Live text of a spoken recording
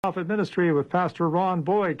Prophet Ministry with Pastor Ron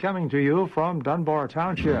Boyd coming to you from Dunbar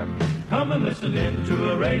Township. Come and listen in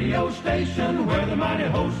to a radio station where the mighty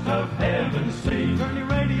host of heaven sing. Turn your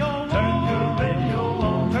radio on. Turn your radio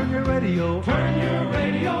on. Turn your radio. Turn your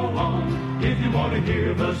radio on. If you want to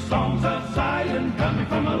hear the songs of Zion coming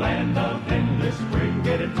from a land of endless spring,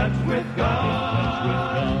 get in touch with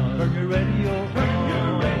God. Turn your radio. Turn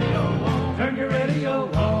your radio on. Turn your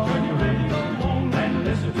radio on. Turn your radio on. And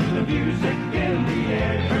listen to the music in the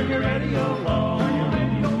air. Turn your radio on. Turn your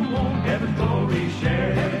radio on. Heaven's glory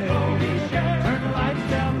share. Heaven's glory share. Turn the lights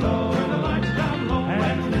down low. Turn the lights down low.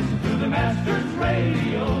 And listen to the Master's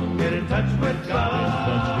radio. Get in touch with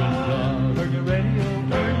God. Turn your radio.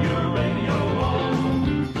 Turn your radio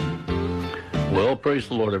on. Well, praise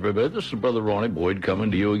the Lord, everybody. This is Brother Ronnie Boyd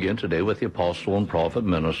coming to you again today with the Apostle and Prophet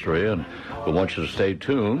Ministry. And we want you to stay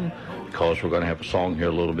tuned, because we're going to have a song here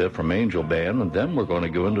a little bit from Angel Band, and then we're going to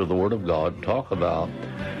go into the Word of God, talk about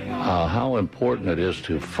how important it is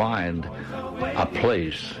to find a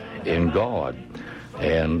place in God.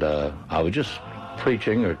 And I was just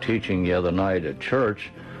preaching or teaching the other night at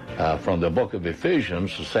church from the book of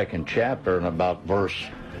Ephesians, the 2nd chapter, and about verse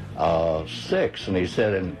 6. And he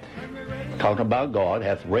said, and talking about God,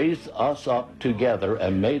 hath raised us up together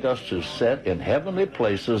and made us to sit in heavenly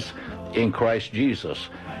places in Christ Jesus.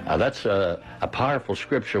 Now, that's a powerful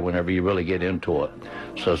scripture whenever you really get into it.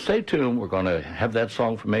 So stay tuned. We're going to have that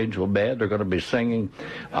song from Angel Band. They're going to be singing,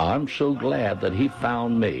 I'm so glad that he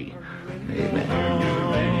found me. Amen.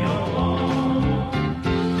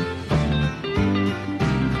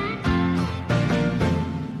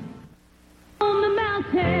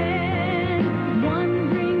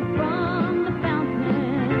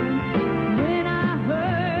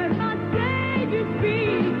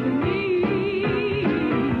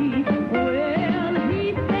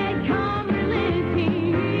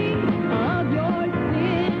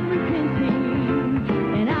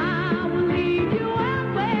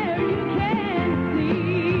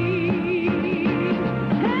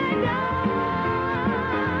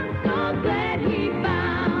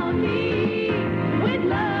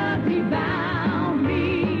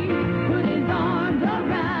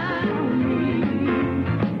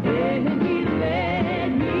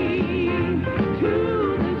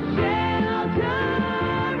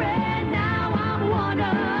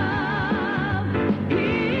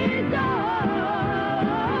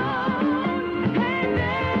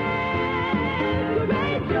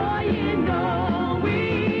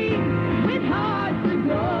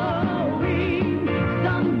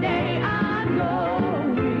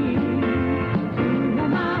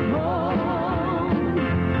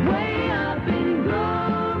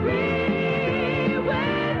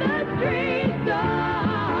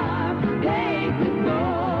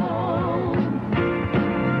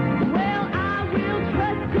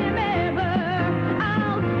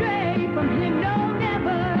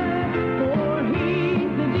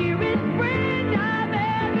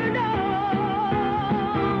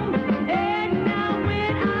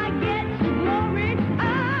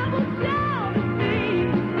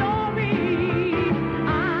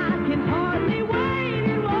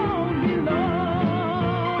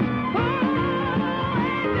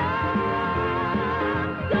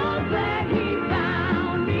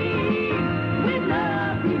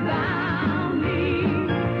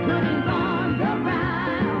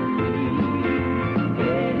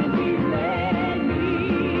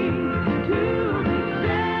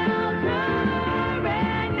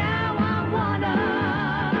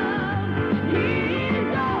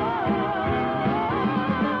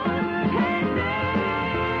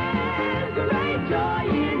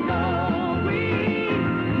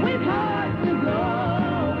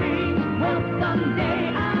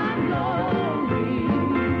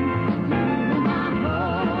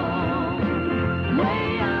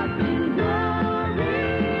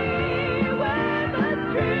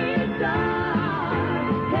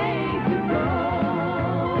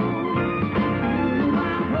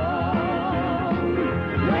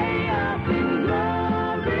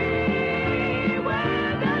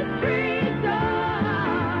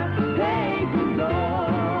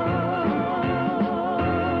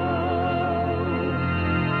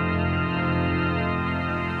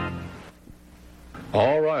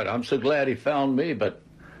 All right, I'm so glad he found me, but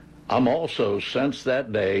I'm also, since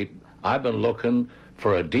that day, I've been looking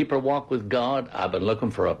for a deeper walk with God. I've been looking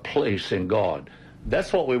for a place in God.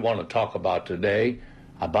 That's what we want to talk about today,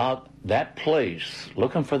 about that place,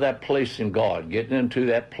 looking for that place in God, getting into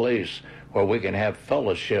that place where we can have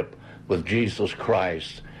fellowship with Jesus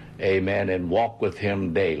Christ, amen, and walk with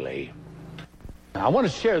him daily. I want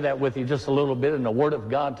to share that with you just a little bit in the Word of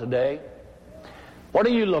God today. What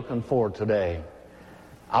are you looking for today?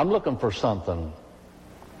 I'm looking for something.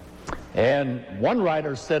 And one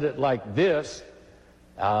writer said it like this.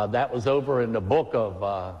 That was over in the book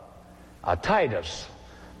of Titus,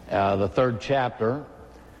 the 3rd chapter,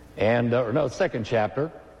 and second chapter.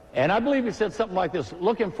 And I believe he said something like this: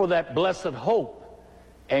 looking for that blessed hope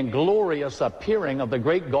and glorious appearing of the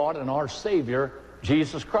great God and our Savior,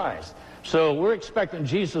 Jesus Christ. So we're expecting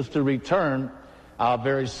Jesus to return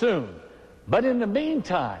very soon. But in the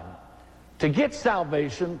meantime, to get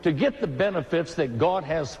salvation, to get the benefits that God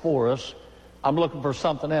has for us, I'm looking for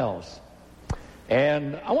something else.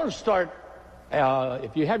 And I want to start,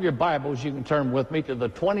 if you have your Bibles, you can turn with me to the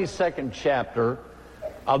 22nd chapter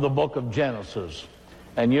of the book of Genesis.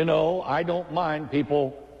 And you know, I don't mind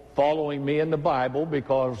people following me in the Bible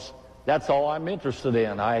because that's all I'm interested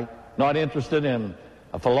in. I'm not interested in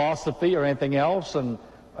philosophy or anything else, and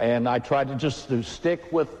I try to just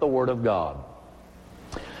stick with the Word of God.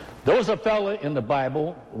 There was a fellow in the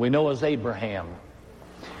Bible we know as Abraham.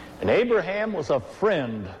 And Abraham was a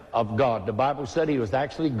friend of God. The Bible said he was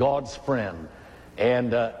actually God's friend.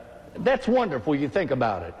 And that's wonderful, you think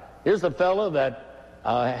about it. Here's a fellow that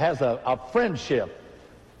has a friendship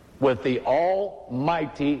with the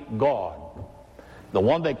Almighty God, the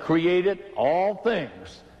one that created all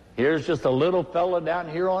things. Here's just a little fellow down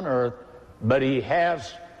here on earth, but he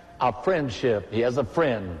has a friendship. He has a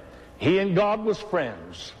friend. He and God was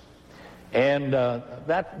friends. And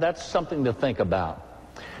that's something to think about.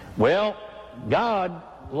 Well, God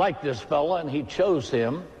liked this fellow, and he chose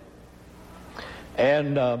him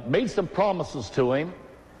and made some promises to him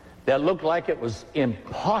that looked like it was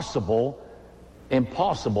impossible.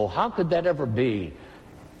 Impossible. How could that ever be?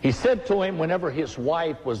 He said to him whenever his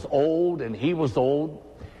wife was old and he was old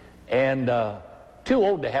and too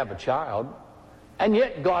old to have a child, and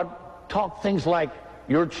yet God talked things like,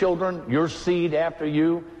 your children, your seed after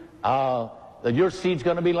you, that your seed's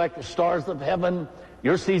going to be like the stars of heaven,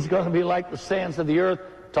 your seed's going to be like the sands of the earth,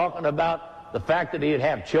 talking about the fact that he'd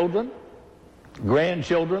have children,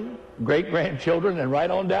 grandchildren, great-grandchildren, and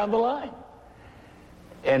right on down the line.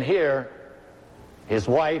 And here, his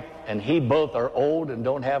wife and he both are old and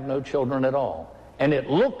don't have no children at all. And it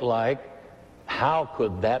looked like, how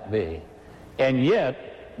could that be? And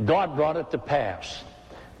yet, God brought it to pass.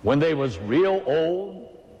 When they was real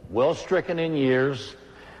old, well-stricken in years,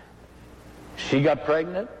 she got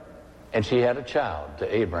pregnant and she had a child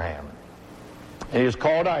to Abraham. And he was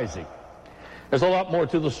called Isaac. There's a lot more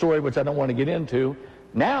to the story which I don't want to get into.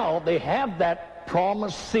 Now they have that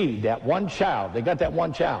promised seed, that one child. They got that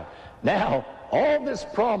one child. Now, all this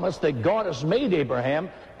promise that God has made Abraham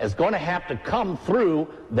is going to have to come through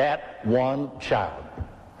that one child.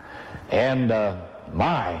 And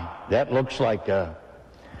that looks like a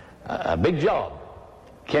big job.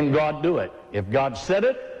 Can God do it? If God said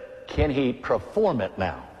it, can he perform it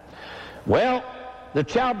now? Well, the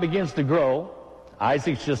child begins to grow.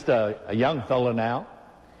 Isaac's just a young fellow now.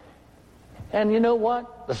 And you know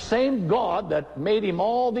what? The same God that made him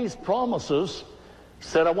all these promises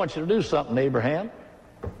said, I want you to do something, Abraham.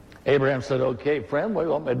 Abraham said, okay, friend, what do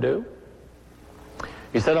you want me to do?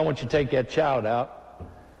 He said, I want you to take that child out,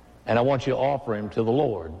 and I want you to offer him to the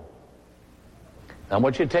Lord. I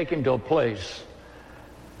want you to take him to a place,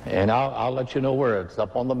 and I'll let you know where. It's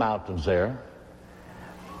up on the mountains there.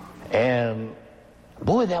 And,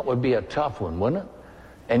 boy, that would be a tough one, wouldn't it?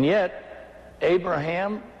 And yet,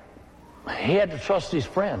 Abraham, he had to trust his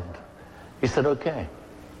friend. He said, okay.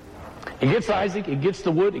 He gets Isaac, he gets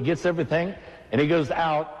the wood, he gets everything, and he goes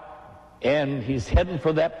out, and he's heading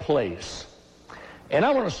for that place. And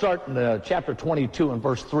I want to start in chapter 22 and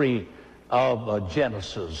verse 3 of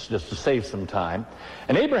Genesis, just to save some time.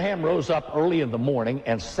 And Abraham rose up early in the morning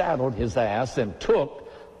and saddled his ass and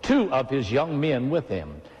took 2 of his young men with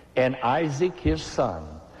him, and Isaac his son.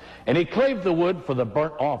 And he clave the wood for the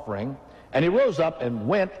burnt offering, and he rose up and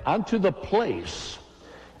went unto the place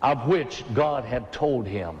of which God had told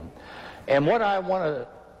him. And what I want to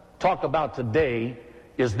talk about today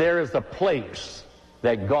is there is a place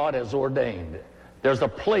that God has ordained. There's a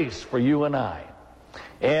place for you and I.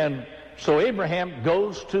 And so Abraham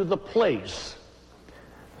goes to the place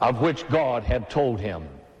of which God had told him.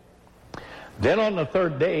 Then on the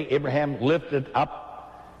 3rd day, Abraham lifted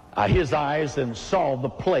up his eyes and saw the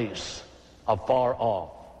place afar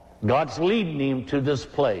off. God's leading him to this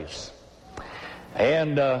place.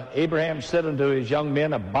 And Abraham said unto his young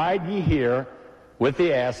men, abide ye here with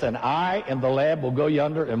the ass, and I and the lad will go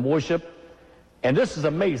yonder and worship. And this is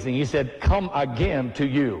amazing. He said, come again to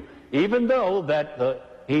you. Even though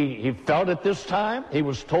that he felt at this time, he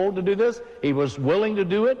was told to do this, he was willing to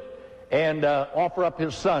do it, and offer up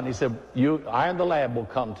his son. He said, I and the lad will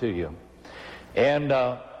come to you. And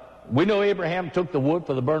we know Abraham took the wood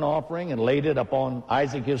for the burnt offering and laid it upon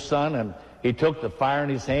Isaac his son, and he took the fire in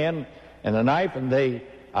his hand and the knife, and they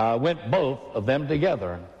went both of them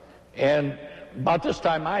together. And about this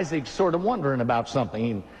time, Isaac's sort of wondering about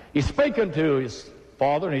something. He spake unto his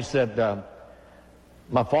father, and he said,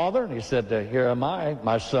 my father? And he said, here am I,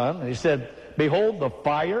 my son. And he said, behold the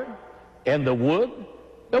fire and the wood,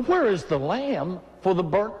 but where is the lamb for the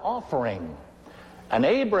burnt offering? And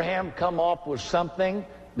Abraham come off with something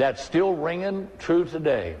that's still ringing true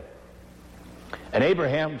today. And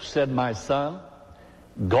Abraham said, my son,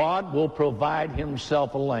 God will provide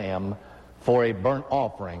himself a lamb for a burnt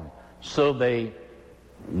offering. So they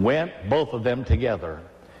went, both of them together.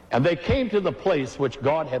 And they came to the place which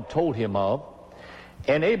God had told him of.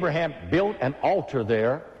 And Abraham built an altar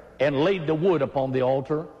there and laid the wood upon the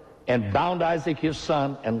altar and bound Isaac his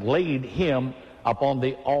son and laid him upon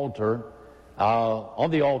the altar,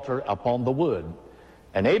 upon the wood.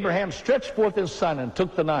 And Abraham stretched forth his son and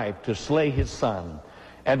took the knife to slay his son.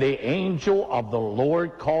 And the angel of the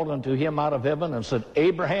Lord called unto him out of heaven and said,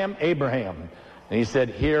 Abraham, Abraham. And he said,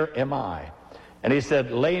 here am I. And he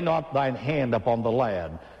said, lay not thine hand upon the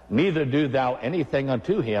lad, neither do thou anything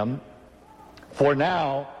unto him. For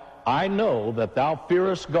now I know that thou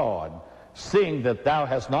fearest God, seeing that thou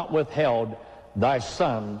hast not withheld thy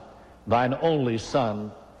son, thine only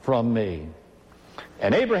son, from me.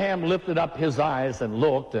 And Abraham lifted up his eyes and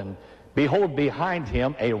looked, and behold, behind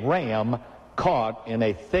him a ram caught in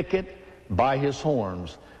a thicket by his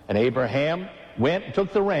horns. And Abraham went and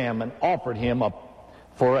took the ram and offered him up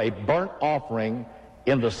for a burnt offering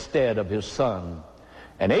in the stead of his son.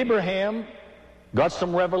 And Abraham got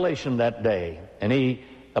some revelation that day. And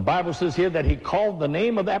the Bible says here that he called the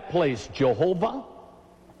name of that place Jehovah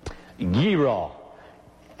Yireh.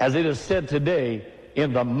 As it is said today,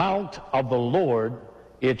 in the mount of the Lord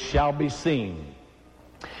it shall be seen.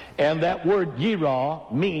 And that word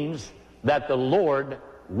Yireh means that the Lord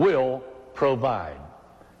will provide.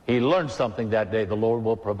 He learned something that day, the Lord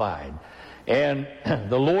will provide. And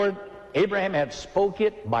the Lord, Abraham had spoke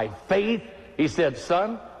it by faith. He said,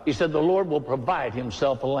 son, he said, the Lord will provide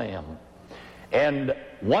himself a lamb. And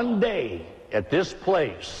one day at this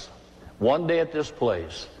place,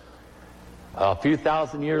 a few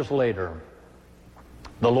thousand years later,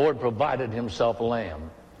 the Lord provided himself a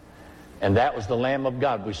lamb. And that was the Lamb of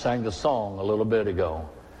God. We sang the song a little bit ago.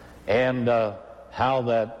 And how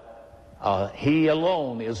that he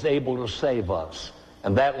alone is able to save us.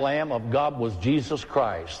 And that Lamb of God was Jesus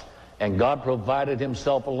Christ. And God provided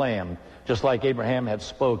himself a lamb, just like Abraham had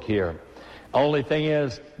spoke here. Only thing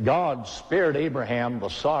is, God spared Abraham the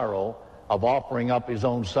sorrow of offering up his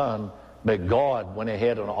own son, but God went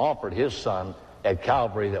ahead and offered his son at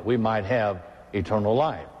Calvary that we might have eternal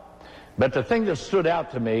life. But the thing that stood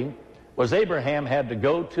out to me was Abraham had to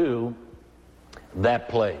go to that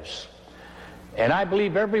place. And I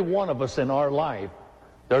believe every one of us in our life,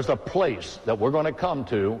 there's a place that we're going to come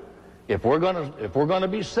to if we're going to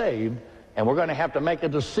be saved, and we're going to have to make a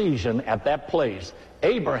decision at that place.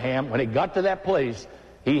 Abraham, when he got to that place,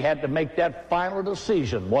 he had to make that final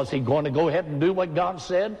decision. Was he going to go ahead and do what God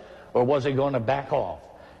said, or was he going to back off?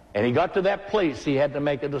 And he got to that place, he had to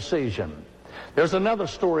make a decision. There's another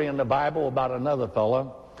story in the Bible about another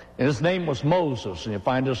fellow, and his name was Moses. And you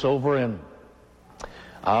find this over in,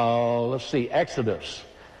 Exodus.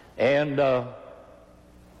 And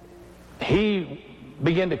he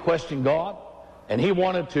began to question God, and he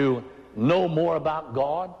wanted to know more about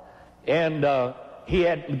God. And he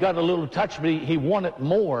had got a little touch, but he wanted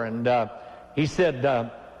more. And he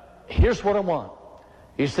said, here's what I want.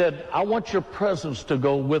 He said, I want your presence to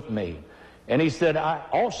go with me. And he said,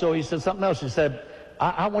 he said something else. He said,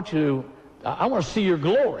 I want to see your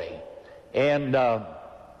glory. And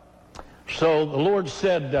so the Lord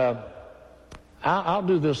said, I'll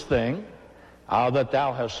do this thing that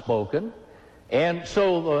thou hast spoken. And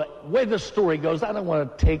so the way this story goes, I don't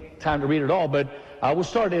want to take time to read it all, but we'll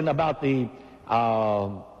start in about the,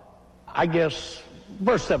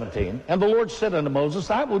 verse 17. And the Lord said unto Moses,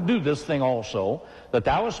 I will do this thing also that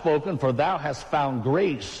thou hast spoken, for thou hast found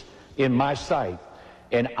grace in my sight,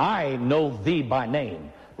 and I know thee by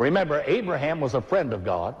name. Remember, Abraham was a friend of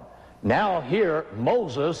God. Now here,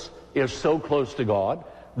 Moses is so close to God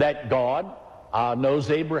that God knows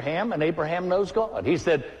Abraham, and Abraham knows God. He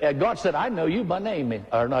said, God said, I know you by name.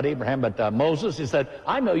 Or not Abraham, but Moses. He said,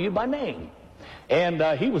 I know you by name. And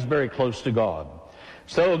he was very close to God.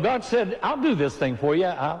 So God said, I'll do this thing for you.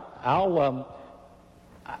 I'll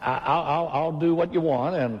do what you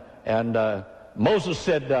want. And Moses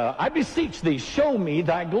said, I beseech thee, show me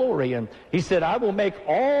thy glory. And he said, I will make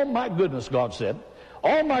all my goodness, God said,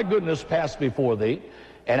 all my goodness pass before thee,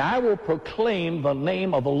 and I will proclaim the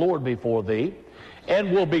name of the Lord before thee,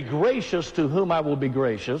 and will be gracious to whom I will be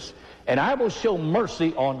gracious, and I will show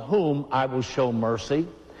mercy on whom I will show mercy.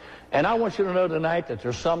 And I want you to know tonight that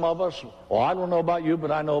there's some of us, well, I don't know about you, but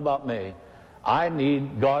I know about me. I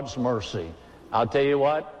need God's mercy. I'll tell you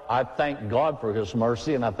what, I thank God for his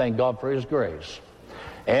mercy, and I thank God for his grace.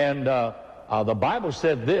 And the Bible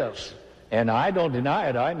said this, and I don't deny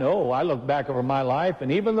it. I know. I look back over my life,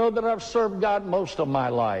 and even though that I've served God most of my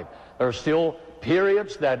life, there are still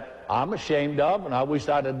periods that I'm ashamed of, and I wish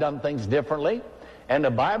I'd have done things differently. And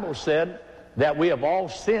the Bible said that we have all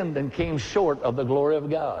sinned and came short of the glory of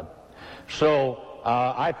God. So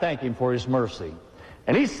I thank him for his mercy.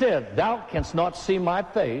 And he said, thou canst not see my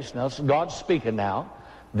face. Now, this is God speaking now.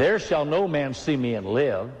 There shall no man see me and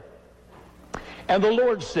live. And the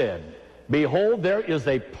Lord said, behold, there is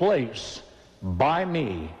a place by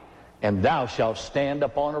me, and thou shalt stand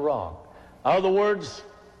upon a rock. In other words,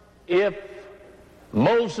 if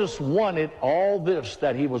Moses wanted all this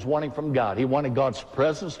that he was wanting from God, he wanted God's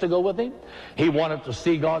presence to go with him. He wanted to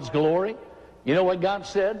see God's glory. You know what God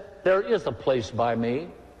said? There is a place by me.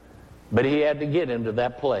 But he had to get into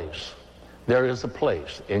that place. There is a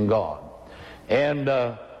place in God. And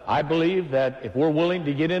I believe that if we're willing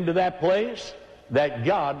to get into that place, that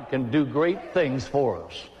God can do great things for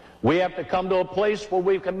us. We have to come to a place where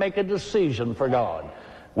we can make a decision for God.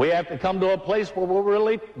 We have to come to a place where we're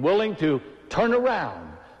really willing to turn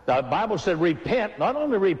around. The Bible said repent, not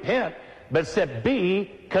only repent, but said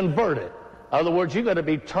be converted. In other words, you've got to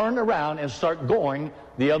be turned around and start going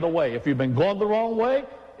the other way. If you've been going the wrong way,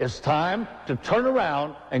 it's time to turn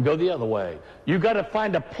around and go the other way. You've got to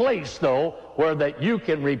find a place, though, where that you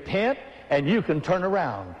can repent and you can turn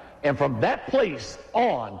around. And from that place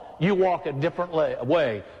on, you walk a different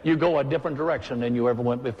way. You go a different direction than you ever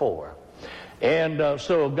went before. And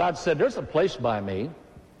so God said, there's a place by me.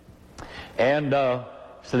 And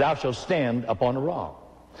so thou shalt stand upon a rock.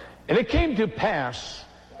 And it came to pass,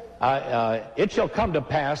 it shall come to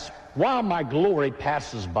pass, while my glory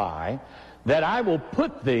passes by, that I will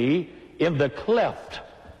put thee in the cleft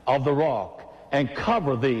of the rock, and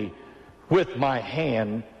cover thee with my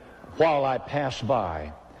hand while I pass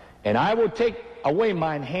by. And I will take away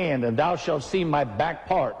mine hand, and thou shalt see my back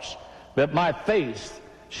parts, but my face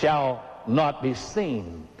shall not be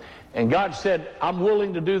seen. And God said, I'm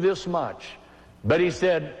willing to do this much. But he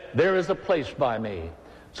said, there is a place by me.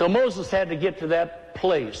 So Moses had to get to that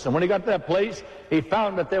place. And when he got to that place, he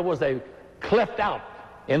found that there was a cleft out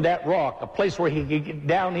in that rock, a place where he could get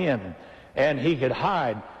down in and he could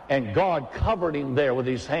hide, and God covered him there with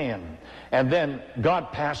his hand, and then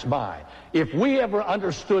God passed by. If we ever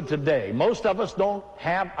understood today, most of us don't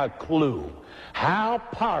have a clue how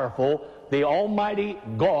powerful the Almighty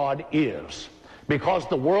God is, because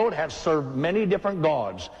the world has served many different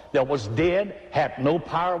gods that was dead, had no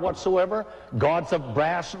power whatsoever, gods of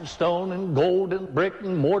brass and stone and gold and brick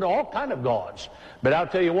and mortar, all kind of gods. But I'll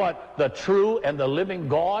tell you what, the true and the living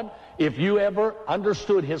God, if you ever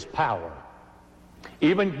understood his power,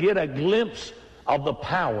 even get a glimpse of the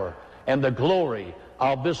power and the glory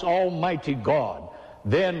of this almighty God,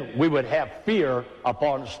 then we would have fear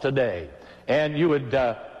upon us today. And you would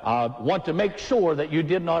want to make sure that you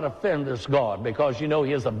did not offend this God, because you know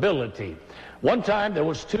his ability. One time there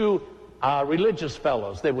was two religious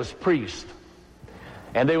fellows. There was priests,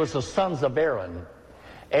 and they was the sons of Aaron.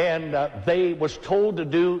 And they was told to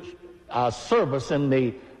do service in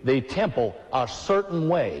the temple a certain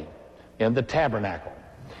way in the tabernacle.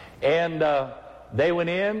 And they went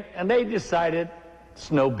in, and they decided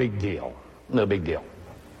it's no big deal. No big deal.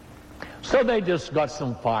 So they just got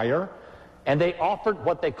some fire, and they offered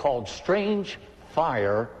what they called strange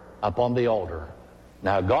fire upon the altar.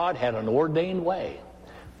 Now, God had an ordained way.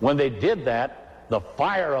 When they did that, the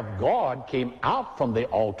fire of God came out from the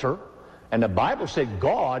altar, and the Bible said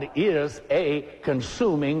God is a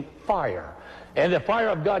consuming fire. And the fire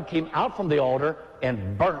of God came out from the altar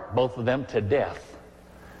and burnt both of them to death.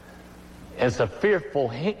 It's a fearful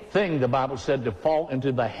thing, the Bible said, to fall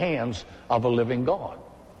into the hands of a living God.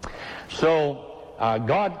 So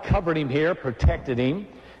God covered him here, protected him,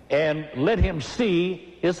 and let him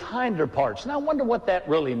see his hinder parts. Now I wonder what that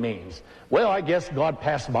really means. Well, I guess God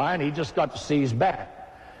passed by and he just got to see his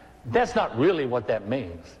back. That's not really what that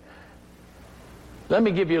means. Let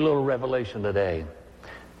me give you a little revelation today.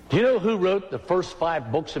 Do you know who wrote the first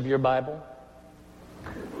 5 books of your Bible?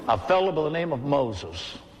 A fellow by the name of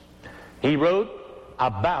Moses. He wrote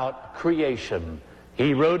about creation.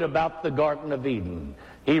 He wrote about the Garden of Eden.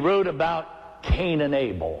 He wrote about Cain and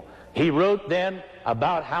Abel. He wrote then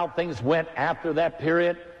about how things went after that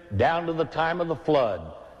period down to the time of the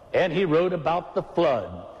flood. And he wrote about the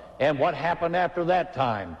flood and what happened after that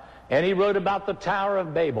time. And he wrote about the Tower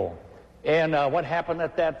of Babel and what happened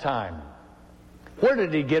at that time. Where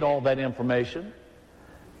did he get all that information?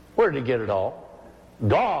 Where did he get it all?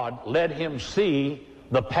 God let him see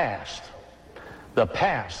the past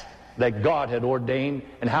that God had ordained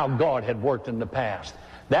and how God had worked in the past.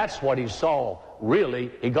 That's what he saw,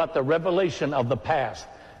 really. He got the revelation of the past,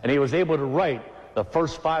 and he was able to write the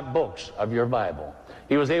first 5 books of your Bible.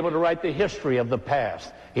 He was able to write the history of the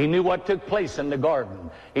past. He knew what took place in the garden.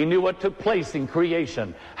 He knew what took place in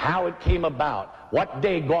creation, how it came about, what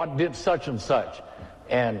day God did such and such.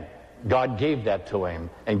 And God gave that to him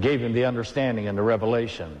and gave him the understanding and the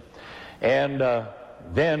revelation. And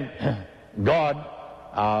then God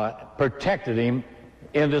protected him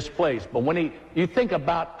in this place. But when you think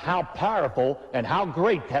about how powerful and how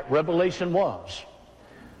great that revelation was.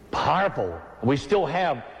 Powerful. We still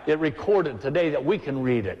have it recorded today that we can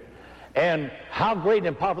read it. And how great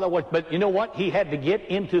and powerful that was. But you know what? He had to get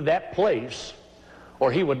into that place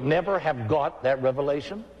or he would never have got that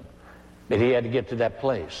revelation. But he had to get to that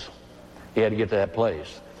place. He had to get to that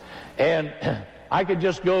place. And I could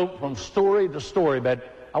just go from story to story,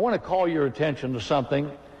 but I want to call your attention to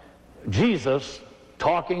something. Jesus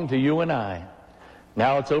talking to you and I.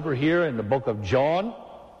 Now it's over here in the book of John.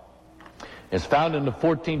 It's found in the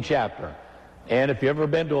 14th chapter. And if you've ever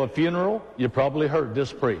been to a funeral, you probably heard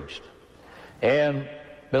this preached.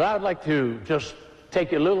 But I'd like to just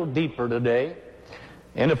take you a little deeper today.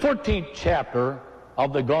 In the 14th chapter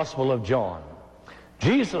of the Gospel of John,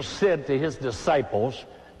 Jesus said to his disciples,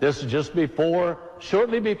 this is just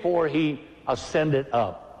shortly before he ascended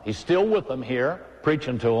up. He's still with them here,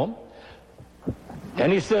 preaching to them.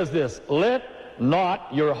 And he says this, let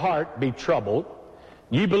not your heart be troubled.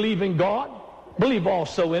 Ye believe in God, believe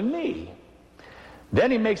also in me. Then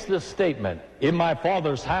he makes this statement, in my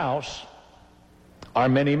Father's house are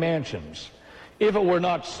many mansions. If it were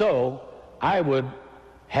not so, I would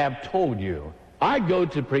have told you. I go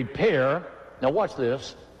to prepare, now watch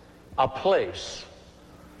this, a place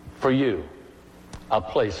for you. A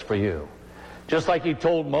place for you. Just like he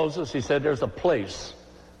told Moses, he said, there's a place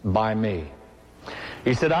by me.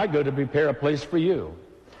 He said, I go to prepare a place for you.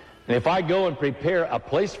 And if I go and prepare a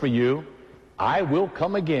place for you, I will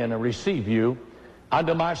come again and receive you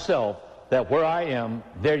unto myself, that where I am,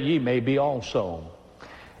 there ye may be also.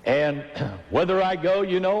 And whither I go,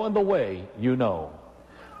 you know, and the way, you know.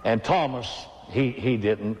 And Thomas, he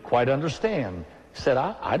didn't quite understand. He said,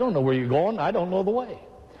 I don't know where you're going. I don't know the way.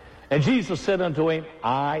 And Jesus said unto him,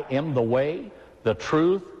 I am the way, the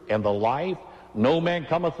truth, and the life. No man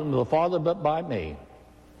cometh unto the Father but by me.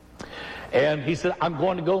 And he said, I'm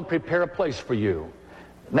going to go and prepare a place for you.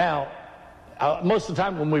 Now, most of the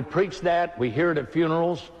time when we preach that, we hear it at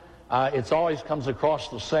funerals. It always comes across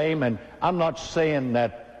the same. And I'm not saying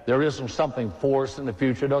that there isn't something for us in the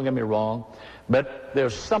future. Don't get me wrong. But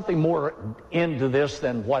there's something more into this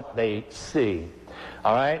than what they see.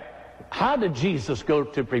 All right? How did Jesus go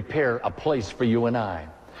to prepare a place for you and I?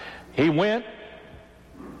 He went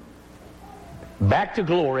back to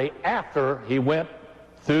glory after he went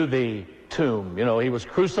through the tomb. You know, he was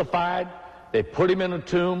crucified. They put him in a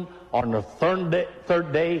tomb. On the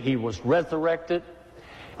third day, he was resurrected.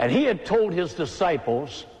 And he had told his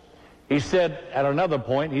disciples, he said at another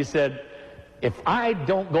point, he said, if I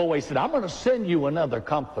don't go away, he said, I'm going to send you another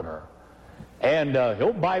comforter. And he'll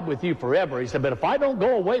abide with you forever. He said, but if I don't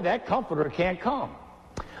go away, that comforter can't come.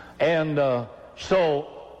 And so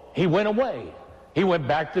he went away. He went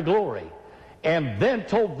back to glory. And then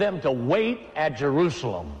told them to wait at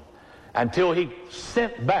Jerusalem until he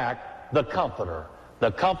sent back the comforter.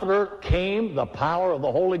 The comforter came, the power of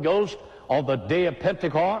the Holy Ghost, on the day of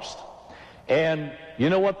Pentecost. And you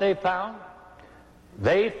know what they found?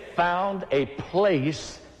 They found a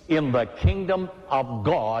place in the kingdom of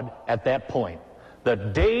God at that point. The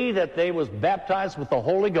day that they was baptized with the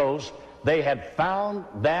Holy Ghost, they had found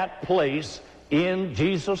that place in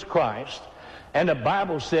Jesus Christ. And the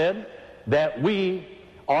Bible said that we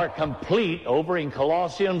are complete, over in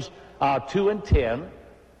Colossians 2 and 10,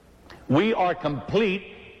 we are complete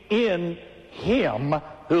in Him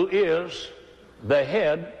who is the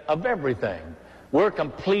head of everything. We're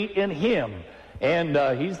complete in Him.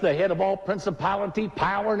 And He's the head of all principality,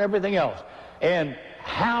 power, and everything else. And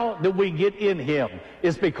how do we get in Him?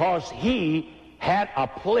 It's because He had a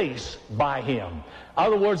place by Him. In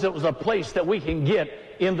other words, it was a place that we can get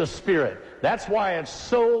in the Spirit. That's why it's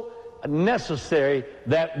so necessary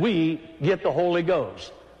that we get the Holy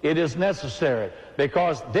Ghost. It is necessary,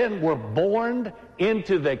 because then we're born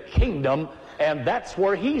into the kingdom, and that's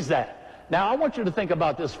where he's at. Now, I want you to think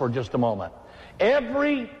about this for just a moment.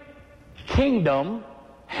 Every kingdom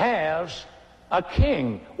has a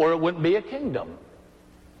king, or it wouldn't be a kingdom.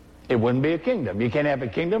 It wouldn't be a kingdom. You can't have a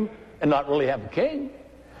kingdom and not really have a king.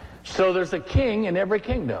 So there's a king in every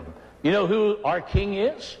kingdom. You know who our king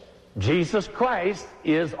is? Jesus Christ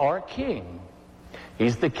is our king.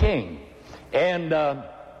 He's the king. And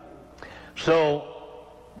so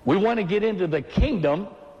we want to get into the kingdom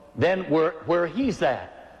then where he's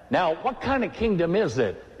at. Now, what kind of kingdom is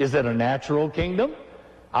it? Is it a natural kingdom?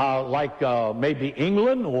 Like maybe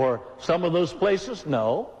England or some of those places?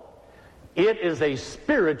 No. It is a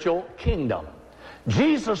spiritual kingdom.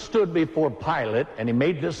 Jesus stood before Pilate and he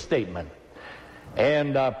made this statement.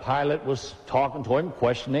 And Pilate was talking to him,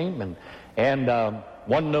 questioning him, and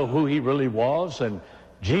wanted to know who he really was. And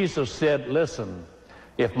Jesus said, listen,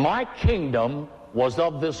 if my kingdom was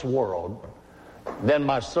of this world, then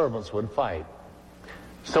my servants would fight.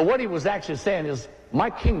 So what he was actually saying is, my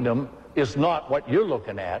kingdom is not what you're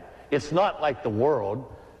looking at. It's not like the world,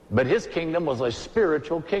 but his kingdom was a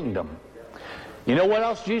spiritual kingdom. You know what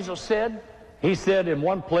else Jesus said? He said in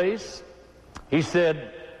one place, he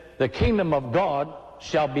said, the kingdom of God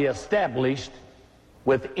shall be established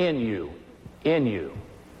within you,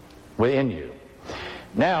 within you.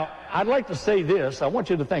 Now, I'd like to say this. I want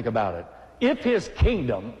you to think about it. If his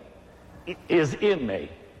kingdom is in me,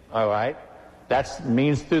 all right, that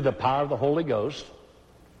means through the power of the Holy Ghost,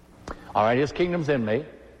 all right, his kingdom's in me,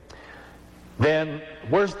 then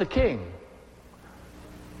where's the king?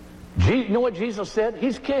 You know what Jesus said?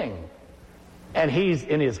 He's king. And he's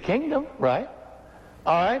in his kingdom, right?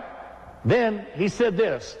 All right? Then he said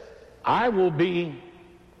this,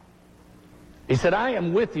 he said, I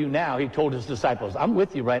am with you now, he told his disciples. I'm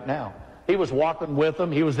with you right now. He was walking with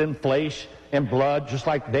them. He was in flesh and blood, just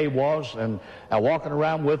like they was, and walking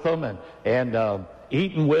around with them and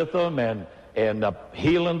eating with them and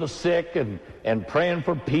healing the sick and praying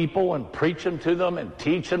for people and preaching to them and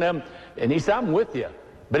teaching them. And he said, I'm with you.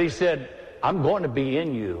 But he said, I'm going to be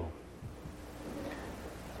in you.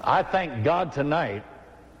 I thank God tonight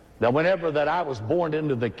that whenever that I was born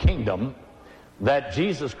into the kingdom, that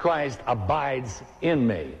Jesus Christ abides in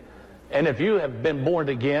me. And if you have been born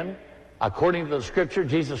again, according to the scripture,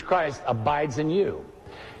 Jesus Christ abides in you.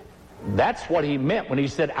 That's what he meant when he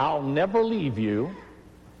said, I'll never leave you.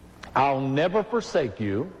 I'll never forsake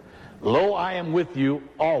you. Lo, I am with you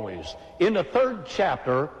always. In the 3rd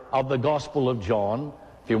chapter of the Gospel of John,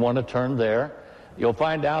 if you want to turn there, you'll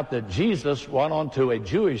find out that Jesus went on to a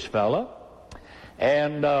Jewish fella.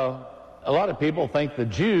 And a lot of people think the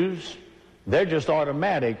Jews, they're just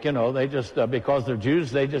automatic. You know, they just, because they're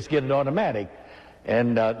Jews, they just get it automatic.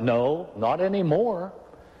 And no, not anymore.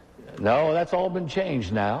 No, that's all been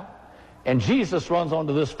changed now. And Jesus runs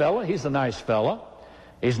onto this fella. He's a nice fella.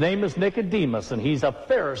 His name is Nicodemus, and he's a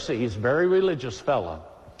Pharisee. He's a very religious fella.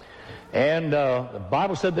 And the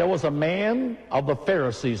Bible said there was a man of the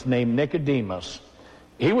Pharisees named Nicodemus.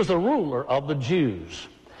 He was a ruler of the Jews.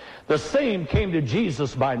 The same came to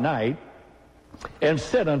Jesus by night and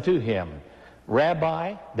said unto him,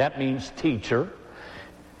 Rabbi, that means teacher.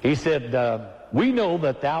 He said, we know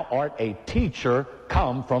that thou art a teacher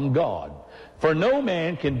come from God. For no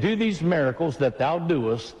man can do these miracles that thou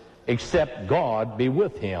doest, except God be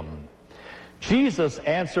with him. Jesus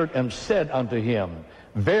answered and said unto him,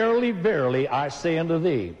 Verily, verily, I say unto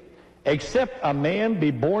thee, except a man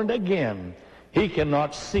be born again, he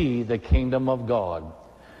cannot see the kingdom of God.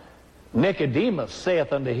 Nicodemus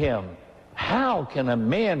saith unto him, How can a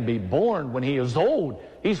man be born when he is old?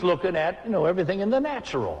 He's looking at, everything in the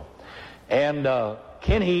natural. And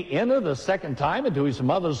can he enter the second time into his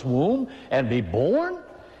mother's womb and be born?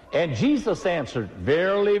 And Jesus answered,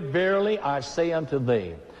 Verily, verily, I say unto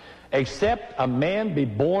thee, except a man be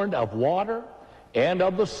born of water and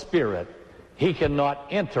of the Spirit, he cannot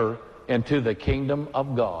enter into the kingdom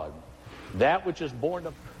of God. That which is born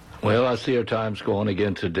of... Well, I see our time's going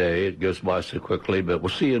again today. It goes by so quickly, but we'll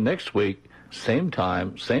see you next week, same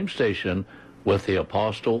time, same station, with the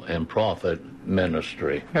Apostle and Prophet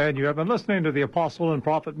Ministry. And you have been listening to the Apostle and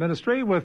Prophet Ministry with